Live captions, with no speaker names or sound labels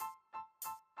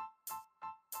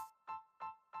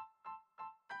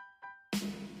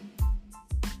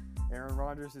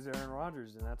Rodgers is Aaron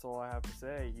Rodgers, and that's all I have to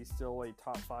say. He's still a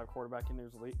top 5 quarterback in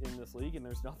this league, and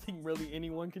there's nothing really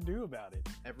anyone can do about it.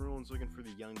 Everyone's looking for the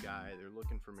young guy. They're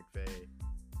looking for McVay.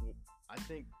 I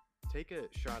think take a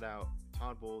shot out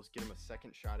Todd Bowles, get him a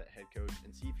second shot at head coach,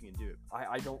 and see if he can do it.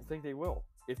 I don't think they will.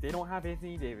 If they don't have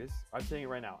Anthony Davis, I'm saying it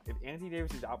right now. If Anthony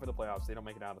Davis is out for the playoffs, they don't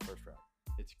make it out of the first round.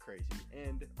 It's crazy.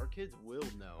 And our kids will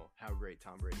know how great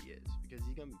Tom Brady is because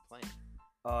he's going to be playing.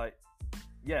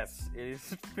 Yes, it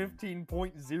is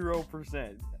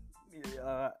 15.0%.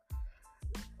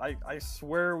 I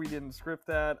swear we didn't script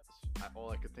that.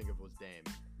 All I could think of was Dame.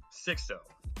 6-0.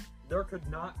 There could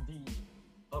not be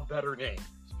a better name.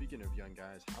 Speaking of young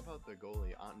guys, how about the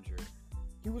goalie, Ottinger?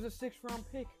 He was a 6th-round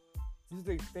pick. This is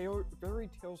a fairy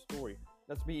tale story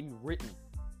that's being written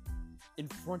in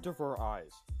front of our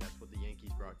eyes. That's what the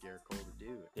Yankees brought Garrett Cole to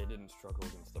do. They didn't struggle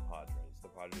against the Padres. The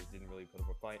Padres didn't really put up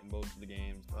a fight in most of the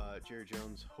games. Jerry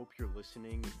Jones, hope you're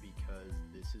listening because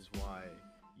this is why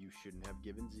you shouldn't have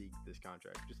given Zeke this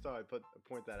contract. Just thought I'd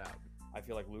point that out. I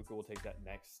feel like Luka will take that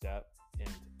next step, and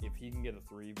if he can get a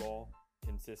 3 ball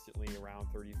consistently around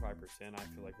 35%, I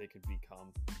feel like they could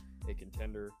become a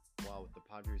contender. While with the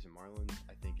Padres and Marlins,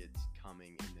 I think it's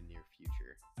coming in the near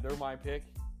future. They're my pick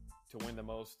to win the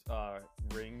most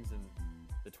rings in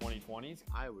the 2020s.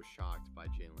 I was shocked by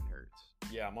Jalen Hurts.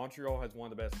 Yeah, Montreal has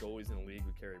one of the best goalies in the league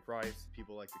with Carey Price.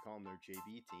 People like to call them their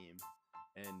JV team,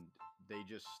 and they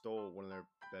just stole one of their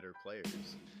better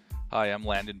players. Hi, I'm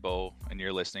Landon Bowe, and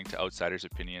you're listening to Outsiders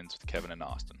Opinions with Kevin and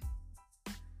Austin.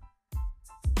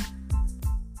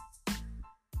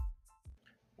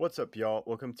 What's up, y'all?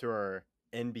 Welcome to our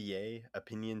NBA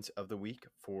Opinions of the Week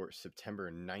for September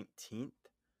 19th.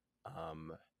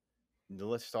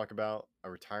 Let's talk about a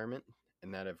retirement,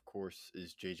 and that, of course,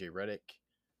 is JJ Redick.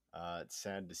 It's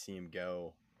sad to see him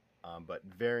go, but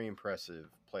very impressive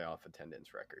playoff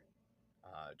attendance record.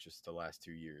 Just the last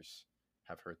 2 years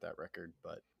have hurt that record,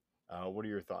 but what are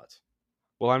your thoughts?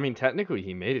 Well, I mean, technically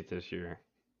he made it this year.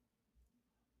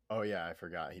 Oh, yeah, I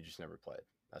forgot. He just never played.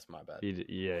 That's my bad.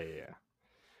 Yeah.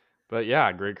 But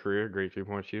yeah, great career, great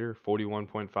 3-point shooter,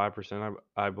 41.5%,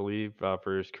 I believe,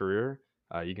 for his career.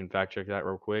 You can fact check that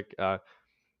real quick. A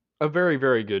very,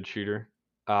 very good shooter.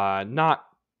 Not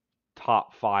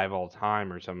top 5 all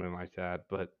time or something like that,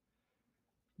 but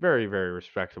very, very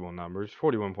respectable numbers.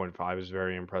 41.5 is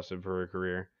very impressive for a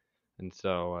career. And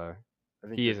so I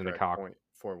think he isn't a cock.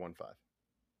 415.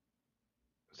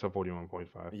 So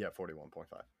 41.5. Yeah, 41.5.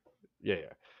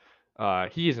 Yeah.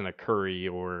 He isn't a Curry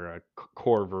or a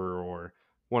Corver or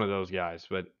one of those guys,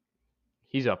 but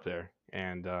he's up there.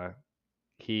 And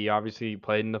he obviously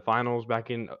played in the finals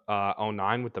back in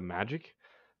 2009 with the Magic.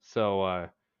 So I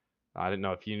didn't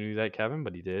know if you knew that, Kevin,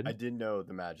 but he did. I did know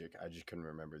the Magic. I just couldn't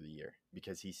remember the year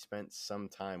because he spent some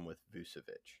time with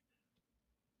Vucevic.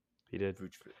 He did.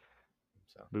 Vucevic.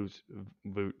 So.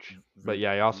 Vooch. But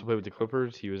yeah, he also played with the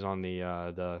Clippers. He was on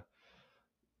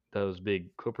those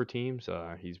big Clipper teams.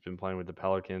 He's been playing with the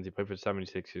Pelicans. He played for the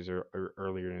 76ers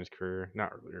earlier in his career.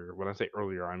 Not earlier. When I say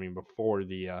earlier, I mean before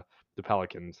the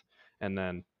Pelicans. And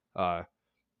then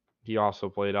he also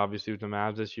played, obviously, with the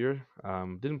Mavs this year.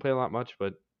 Didn't play a lot much,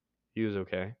 but he was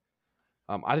okay.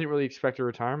 I didn't really expect a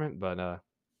retirement, but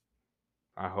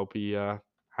I hope he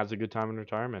has a good time in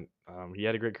retirement. He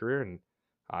had a great career, and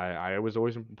I was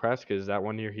always impressed because that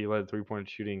one year he led 3-point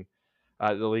shooting.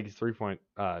 The league's 3-point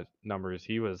numbers,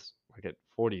 he was like at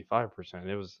 45%.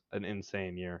 It was an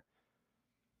insane year.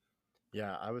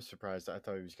 Yeah, I was surprised. I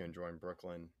thought he was going to join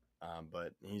Brooklyn,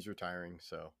 but he's retiring,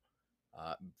 so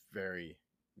very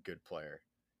good player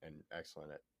and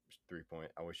excellent at 3-point.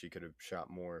 I wish he could have shot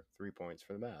more 3-points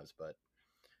for the Mavs, but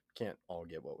can't all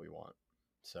get what we want.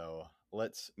 So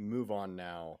let's move on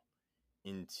now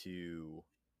into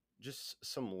just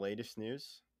some latest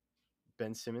news.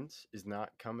 Ben Simmons is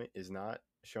not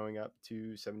showing up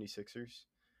to 76ers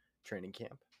training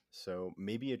camp. So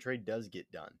maybe a trade does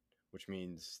get done, which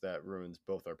means that ruins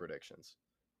both our predictions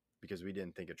because we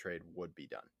didn't think a trade would be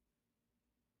done.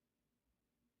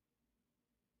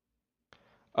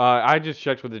 I just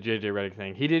checked with the JJ Redick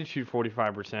thing. He did shoot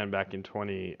 45% back in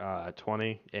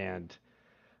 2020, and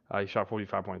he shot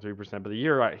 45.3%. But the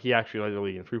year he actually led the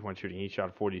league in 3-point shooting, he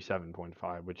shot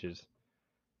 47.5, which is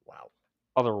wow,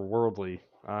 otherworldly.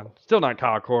 Still not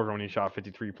Kyle Korver when he shot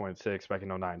 53.6 back in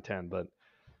 09-10, but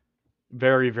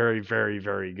very, very, very,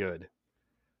 very good.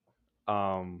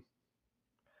 I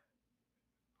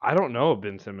don't know if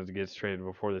Ben Simmons gets traded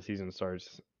before the season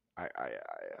starts.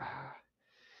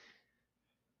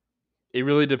 It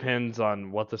really depends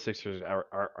on what the Sixers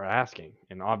are asking,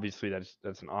 and obviously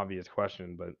that's an obvious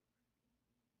question, but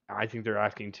I think they're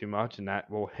asking too much, and that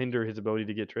will hinder his ability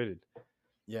to get traded.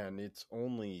 Yeah, and it's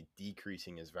only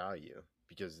decreasing his value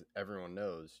because everyone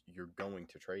knows you're going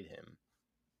to trade him.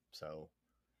 So,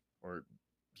 or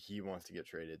he wants to get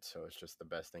traded, so it's just the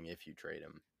best thing if you trade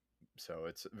him. So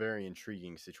it's a very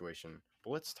intriguing situation.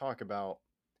 But let's talk about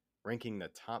ranking the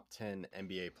top 10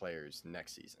 NBA players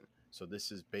next season. So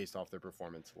this is based off their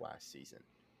performance last season.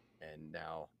 And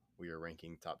now we are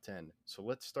ranking top 10. So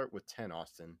let's start with 10,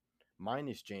 Austin. Mine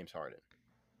is James Harden.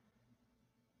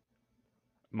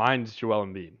 Mine's Joel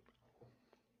Embiid.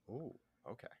 Oh,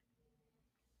 okay.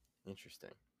 Interesting.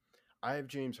 I have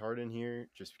James Harden here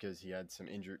just because he had some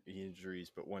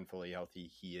injuries, but when fully healthy,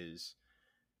 he is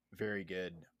very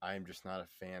good. I am just not a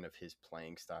fan of his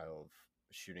playing style of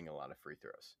shooting a lot of free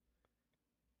throws.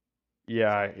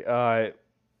 Yeah,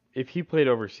 if he played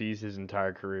overseas his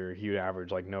entire career, he would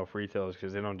average like no free throws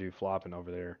because they don't do flopping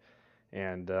over there.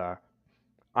 And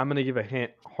I'm gonna give a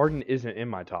hint. Harden isn't in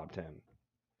my top 10.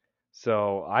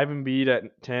 So Ivan Embiid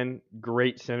at 10,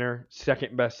 great center,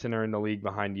 second best center in the league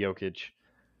behind Jokic.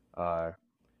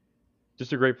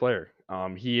 Just a great player.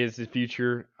 He is the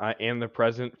future and the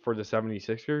present for the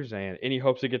 76ers, and any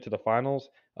hopes to get to the finals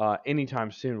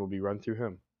anytime soon will be run through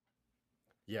him.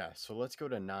 Yeah, so let's go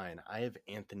to 9. I have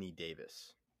Anthony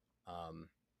Davis.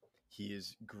 He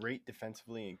is great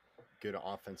defensively and good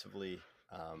offensively.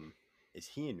 Is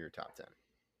he in your top 10?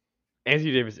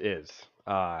 Anthony Davis is.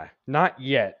 Not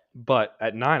yet, but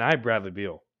at 9, I have Bradley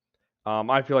Beal.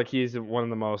 I feel like he's one of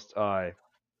the most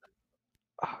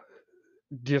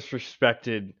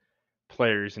disrespected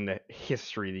players in the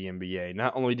history of the NBA.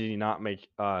 Not only did he not make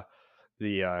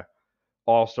the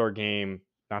All-Star game,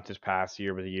 not this past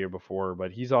year, but the year before,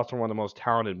 but he's also one of the most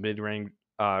talented mid-range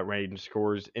range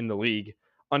scorers in the league.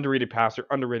 Underrated passer,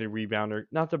 underrated rebounder.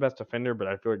 Not the best defender, but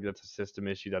I feel like that's a system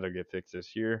issue that'll get fixed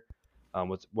this year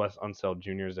with Wes Unseld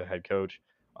Jr. as the head coach.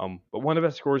 But one of the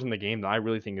best scorers in the game that I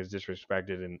really think is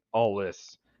disrespected in all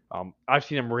lists. I've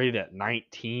seen him rated at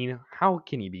 19. How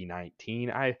can he be 19?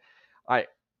 I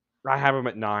have him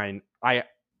at 9. I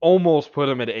almost put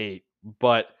him at 8,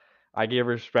 but I give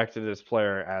respect to this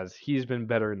player as he's been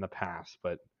better in the past.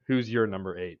 But who's your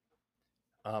number 8?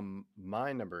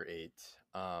 My number 8,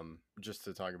 just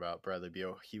to talk about Bradley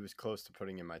Beal, he was close to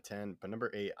putting in my 10, but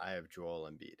number 8, I have Joel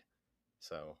Embiid.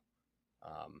 So,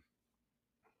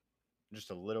 just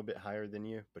a little bit higher than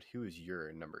you, but who is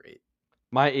your number 8?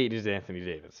 My 8 is Anthony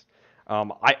Davis.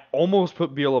 I almost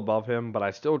put Beal above him, but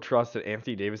I still trust that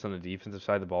Anthony Davis on the defensive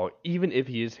side of the ball, even if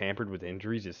he is hampered with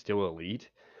injuries, is still elite.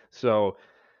 So,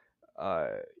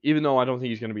 even though I don't think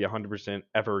he's going to be 100%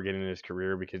 ever again in his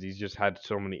career because he's just had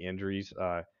so many injuries,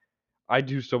 I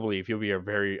do still believe he'll be a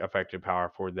very effective power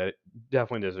forward that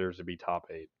definitely deserves to be top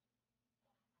 8.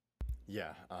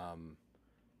 Yeah,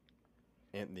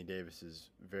 Anthony Davis is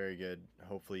very good.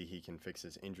 Hopefully he can fix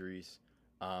his injuries.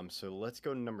 So let's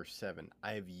go to number 7.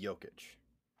 I have Jokic.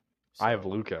 I have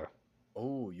Luka.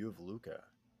 Oh, you have Luka.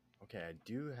 Okay, I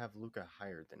do have Luka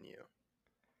higher than you.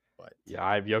 But yeah,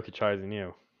 I have Jokic higher than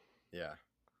you. Yeah.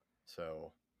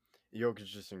 So Jokic is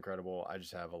just incredible. I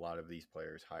just have a lot of these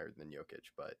players higher than Jokic,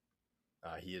 but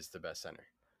he is the best center.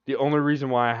 The only reason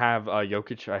why I have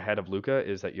Jokic ahead of Luka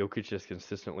is that Jokic has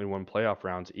consistently won playoff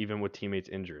rounds, even with teammates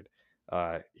injured.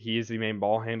 He is the main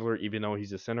ball handler, even though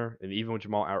he's a center, and even with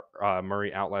Jamal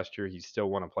Murray out last year, he still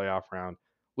won a playoff round.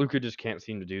 Luka just can't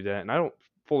seem to do that, and I don't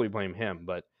fully blame him,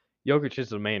 but Jokic is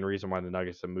the main reason why the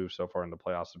Nuggets have moved so far in the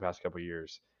playoffs the past couple of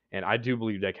years, and I do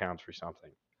believe that counts for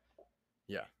something.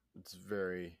 Yeah, it's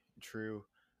very true.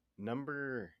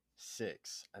 Number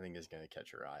 6, I think, is going to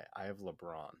catch your eye. I have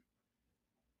LeBron.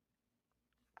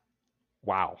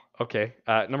 Wow. Okay.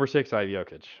 Number 6, I have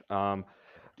Jokic.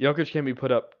 Jokic can be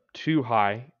put up too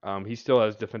high. He still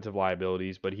has defensive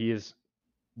liabilities, but he is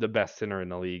the best center in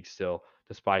the league still,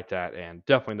 despite that, and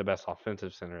definitely the best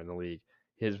offensive center in the league.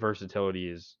 His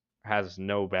versatility has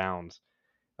no bounds.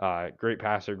 Great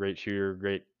passer, great shooter,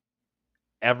 great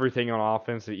everything on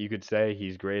offense that you could say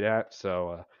he's great at.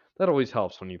 So that always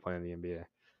helps when you play in the NBA.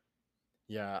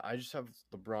 Yeah, I just have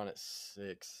LeBron at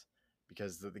 6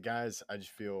 because the guys I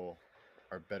just feel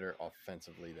are better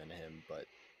offensively than him, but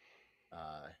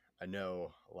I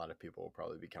know a lot of people will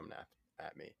probably be coming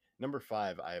at me. Number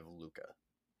 5, I have Luka,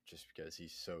 just because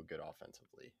he's so good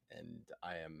offensively, and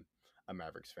I am a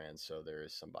Mavericks fan, so there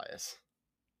is some bias.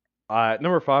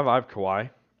 Number 5, I have Kawhi.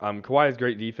 Kawhi has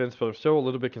great defense, but I'm still a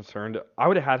little bit concerned. I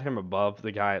would have had him above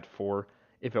the guy at 4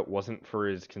 if it wasn't for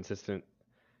his consistent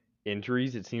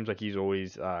injuries. It seems like he's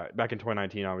always back in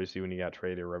 2019, obviously when he got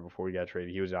traded, right before he got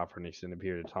traded, he was out for an extended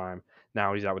period of time.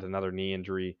 Now he's out with another knee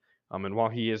injury. And while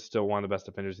he is still one of the best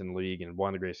defenders in the league and one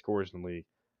of the greatest scorers in the league,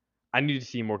 I need to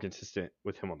see more consistent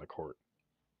with him on the court.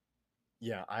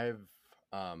 Yeah, I have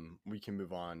we can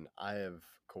move on. I have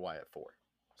Kawhi at 4,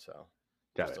 so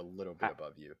Got just it. a little bit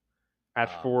above you. At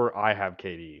Um, 4, I have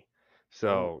KD.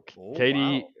 So oh,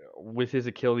 KD, wow. with his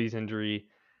Achilles injury,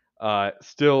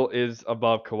 still is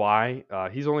above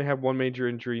Kawhi. He's only had one major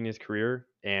injury in his career,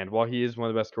 and while he is one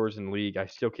of the best scorers in the league, I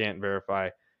still can't verify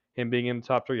him being in the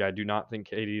top 3. I do not think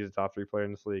KD is a top 3 player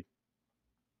in this league.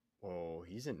 Oh,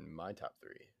 he's in my top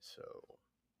 3. So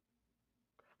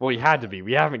Well, he had to be.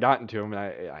 We haven't gotten to him.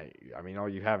 I mean, all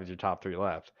you have is your top 3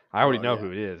 left. I already know yeah.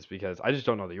 who it is because I just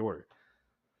don't know the order.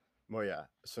 Well, yeah.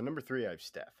 So number 3, I have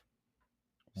Steph.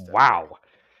 Wow.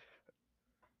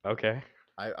 Okay.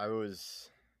 I was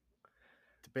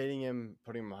debating him,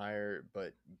 putting him higher,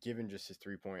 but given just his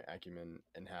 3-point acumen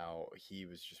and how he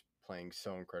was just playing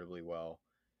so incredibly well,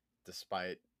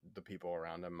 despite the people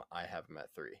around him, I have him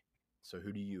at 3. So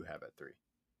who do you have at 3?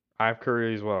 I have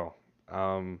Curry as well.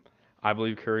 I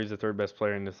believe Curry's the 3rd best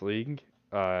player in this league.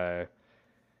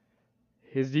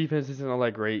 His defense isn't all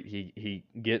that great. He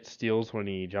gets steals when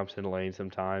he jumps in the lane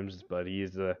sometimes, but he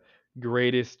is the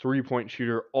greatest 3-point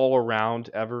shooter all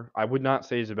around ever. I would not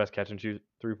say he's the best catch and shoot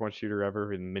 3-point shooter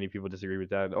ever, and many people disagree with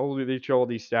that. Oh, they show all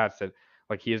these stats that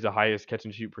like he has the highest catch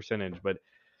and shoot percentage, but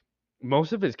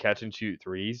most of his catch and shoot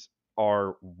threes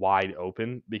are wide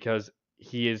open because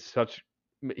he has so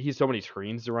many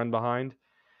screens to run behind,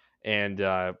 and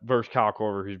versus Kyle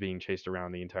Korver, who's being chased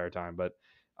around the entire time. But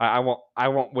I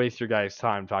won't waste your guys'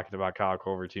 time talking about Kyle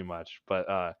Korver too much.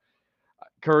 But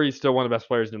Curry's still one of the best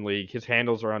players in the league. His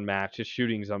handles are unmatched. His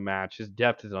shooting's unmatched. His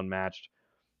depth is unmatched.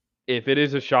 If it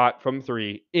is a shot from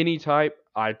 3, any type,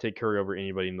 I'd take Curry over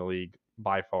anybody in the league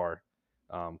by far.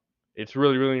 It's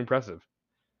really, really impressive.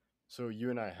 So you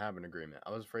and I have an agreement.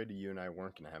 I was afraid you and I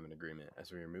weren't going to have an agreement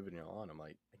as we were moving it on. I'm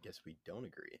like, I guess we don't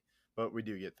agree, but we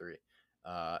do get 3.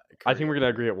 I think we're gonna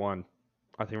agree at 1.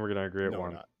 I think we're gonna agree at No, 1.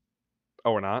 we're not.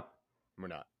 Oh, we're not. We're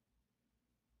not.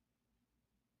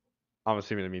 I'm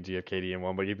assuming that means you have KD in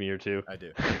 1, but give me your 2. I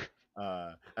do.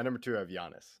 At number 2, I have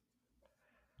Giannis.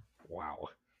 Wow.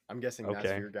 I'm guessing that's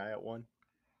Okay. your guy at 1.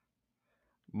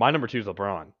 My number 2 is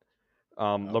LeBron. Okay.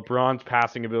 LeBron's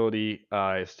passing ability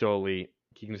is still elite.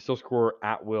 He can still score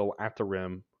at will at the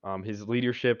rim. His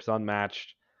leadership is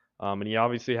unmatched, and he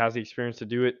obviously has the experience to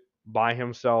do it by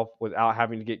himself without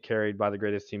having to get carried by the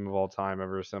greatest team of all time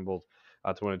ever assembled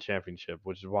to win a championship,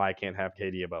 which is why I can't have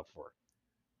KD above 4.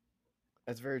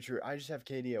 That's very true. I just have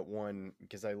KD at 1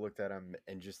 because I looked at him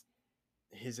and just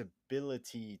his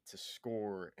ability to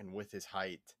score and with his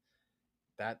height,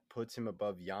 that puts him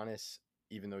above Giannis,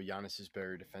 even though Giannis is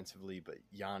better defensively, but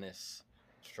Giannis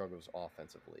struggles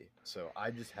offensively. So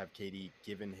I just have KD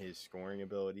given his scoring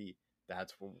ability.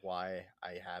 That's why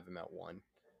I have him at 1.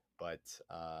 But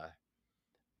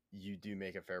you do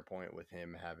make a fair point with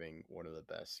him having one of the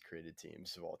best created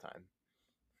teams of all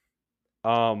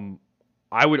time.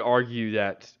 I would argue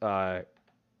that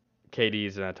KD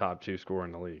is in a top 2 scorer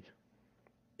in the league.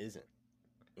 Isn't.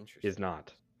 Interesting. Is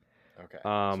not. Okay.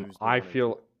 I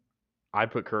feel I'd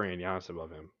put Curry and Giannis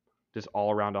above him. Just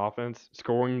all around offense,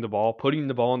 scoring the ball, putting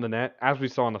the ball in the net. As we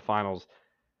saw in the finals,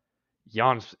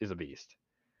 Giannis is a beast.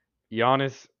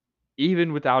 Giannis,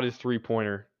 even without his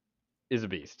 3-pointer, is a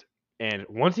beast. And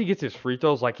once he gets his free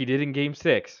throws like he did in Game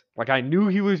 6, like I knew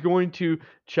he was going to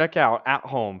check out at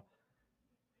home,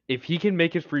 if he can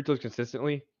make his free throws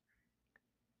consistently,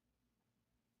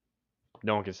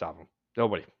 no one can stop him.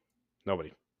 Nobody.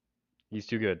 He's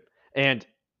too good. And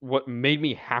what made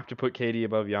me have to put Giannis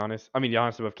above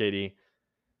KD,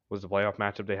 was the playoff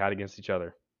matchup they had against each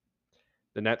other.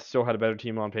 The Nets still had a better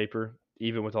team on paper,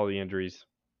 even with all the injuries.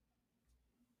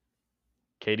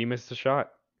 KD missed a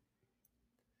shot.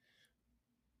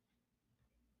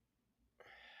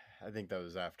 I think that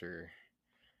was after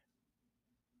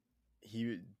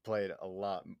he played a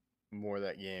lot more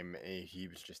that game and he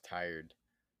was just tired.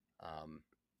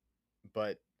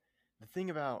 But the thing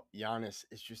about Giannis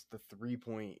is just the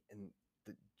 3-point and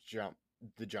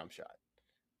the jump shot.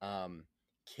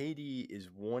 KD is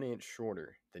 1 inch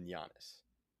shorter than Giannis,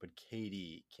 but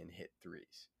KD can hit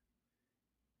threes.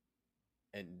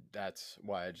 And that's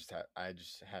why I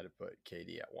just had to put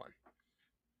KD at 1,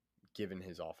 given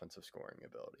his offensive scoring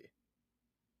ability.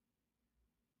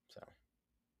 So,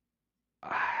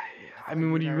 I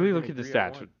mean, when you really look at the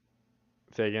stats,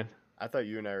 say again. I thought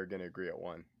you and I were going to agree at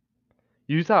 1.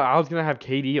 You thought I was going to have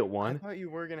KD at 1? I thought you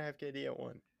were going to have KD at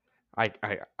 1.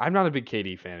 I'm not a big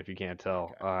KD fan, if you can't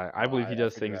tell. Okay. I believe he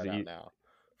does things that you. Now.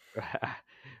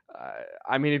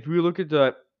 I mean, if we look at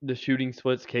the shooting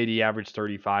splits, KD averaged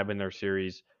 35 in their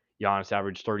series. Giannis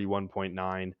averaged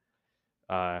 31.9.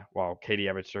 While KD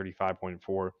averaged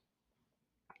 35.4.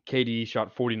 KD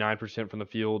shot 49% from the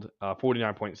field,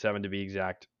 49.7 to be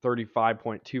exact,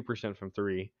 35.2% from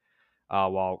three,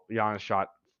 while Giannis shot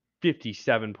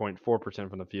 57.4%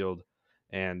 from the field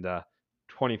and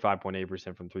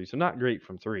 25.8% from three. So not great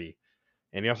from three.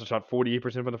 And he also shot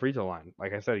 48% from the free throw line.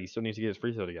 Like I said, he still needs to get his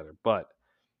free throw together. But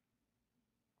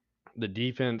the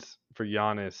defense for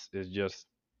Giannis is just,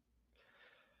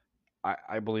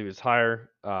 I believe it's higher.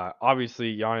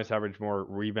 Obviously, Giannis averaged more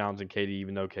rebounds than KD,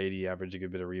 even though KD averaged a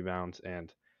good bit of rebounds.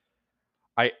 And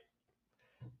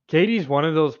KD's one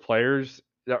of those players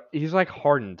that he's like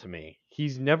Harden to me.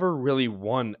 He's never really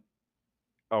won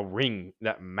a ring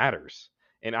that matters.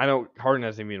 And I know Harden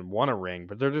hasn't even won a ring,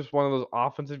 but they're just one of those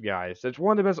offensive guys that's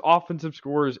one of the best offensive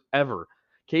scorers ever.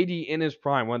 KD in his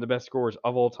prime, one of the best scorers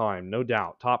of all time, no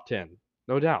doubt. Top 10,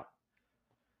 no doubt.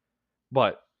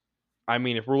 But, I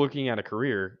mean, if we're looking at a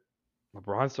career,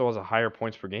 LeBron still has a higher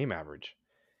points per game average.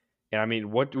 And, I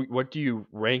mean, what do you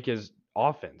rank as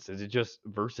offense? Is it just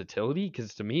versatility?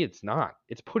 Because to me, it's not.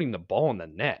 It's putting the ball in the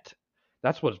net.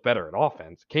 That's what's better at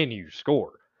offense. Can you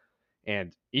score?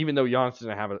 And even though Giannis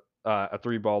doesn't have a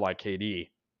three ball like KD,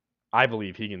 I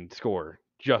believe he can score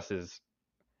just as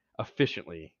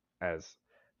efficiently as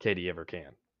KD ever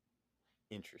can.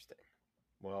 Interesting.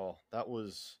 Well, that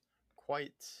was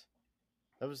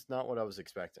not what I was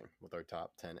expecting with our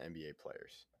top 10 NBA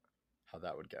players, how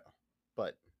that would go.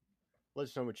 But let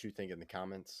us know what you think in the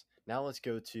comments. Now let's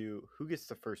go to who gets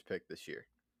the first pick this year.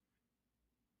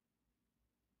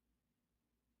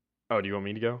 Oh, do you want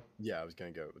me to go? Yeah, I was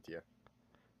going to go with you.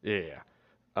 Yeah.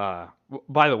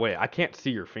 By the way, I can't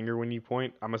see your finger when you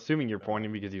point. I'm assuming you're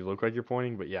pointing because you look like you're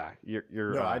pointing, but yeah, you're.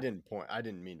 No, I didn't point. I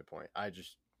didn't mean to point. I was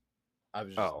just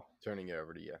turning it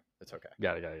over to you. It's okay.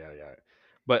 Got it.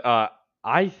 But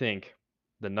I think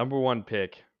the number one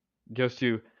pick goes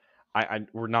to.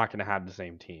 We're not going to have the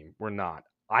same team. We're not.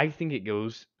 I think it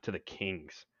goes to the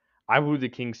Kings. I believe the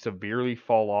Kings severely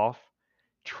fall off,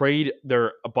 trade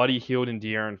their Buddy Hield and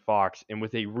De'Aaron Fox, and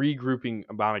with a regrouping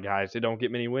amount of guys, they don't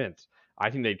get many wins. I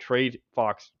think they trade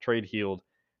Fox, trade Hield,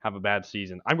 have a bad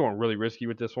season. I'm going really risky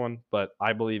with this one, but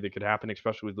I believe it could happen,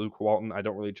 especially with Luke Walton. I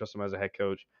don't really trust him as a head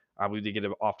coach. I believe they get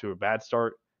off to a bad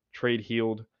start, trade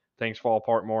Hield, things fall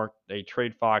apart more. They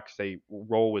trade Fox, they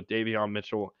roll with Davion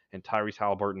Mitchell and Tyrese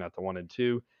Halliburton at the 1 and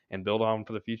 2, and build on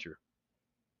for the future.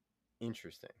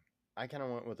 Interesting. I kind of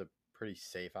went with a pretty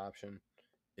safe option.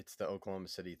 It's the Oklahoma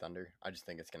City Thunder. I just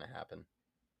think it's going to happen.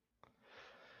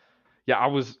 Yeah,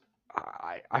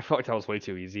 I felt like that was way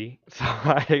too easy. So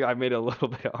I made it a little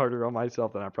bit harder on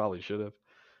myself than I probably should have.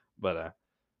 But,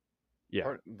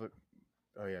 yeah.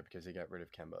 Because they got rid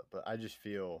of Kemba. But I just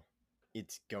feel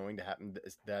it's going to happen.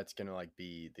 That's going to like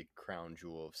be the crown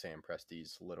jewel of Sam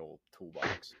Presti's little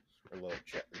toolbox or little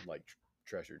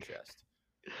treasure chest.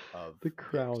 Of the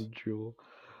crown jewel.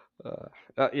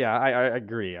 Yeah, I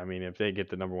agree. I mean, if they get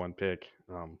the number one pick,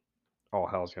 all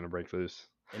hell's gonna break loose.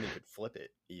 And he could flip it.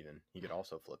 Even he could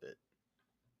also flip it.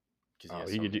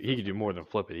 He could do more than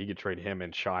flip it. He could trade him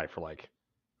and Shai for like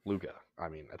Luka. I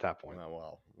mean, at that point.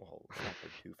 Well, let's not go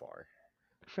too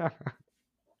far.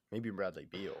 Maybe Bradley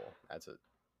Beal. That's it.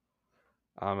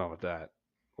 I don't know about that.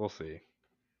 We'll see.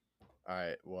 All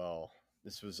right. Well,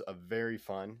 this was a very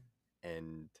fun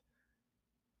and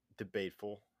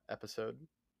debateful episode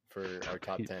for our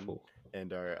top 10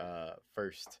 and our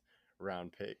first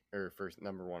round pick or first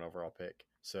number one overall pick.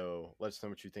 So let us know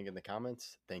what you think in the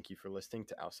comments. Thank you for listening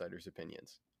to Outsiders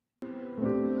Opinions.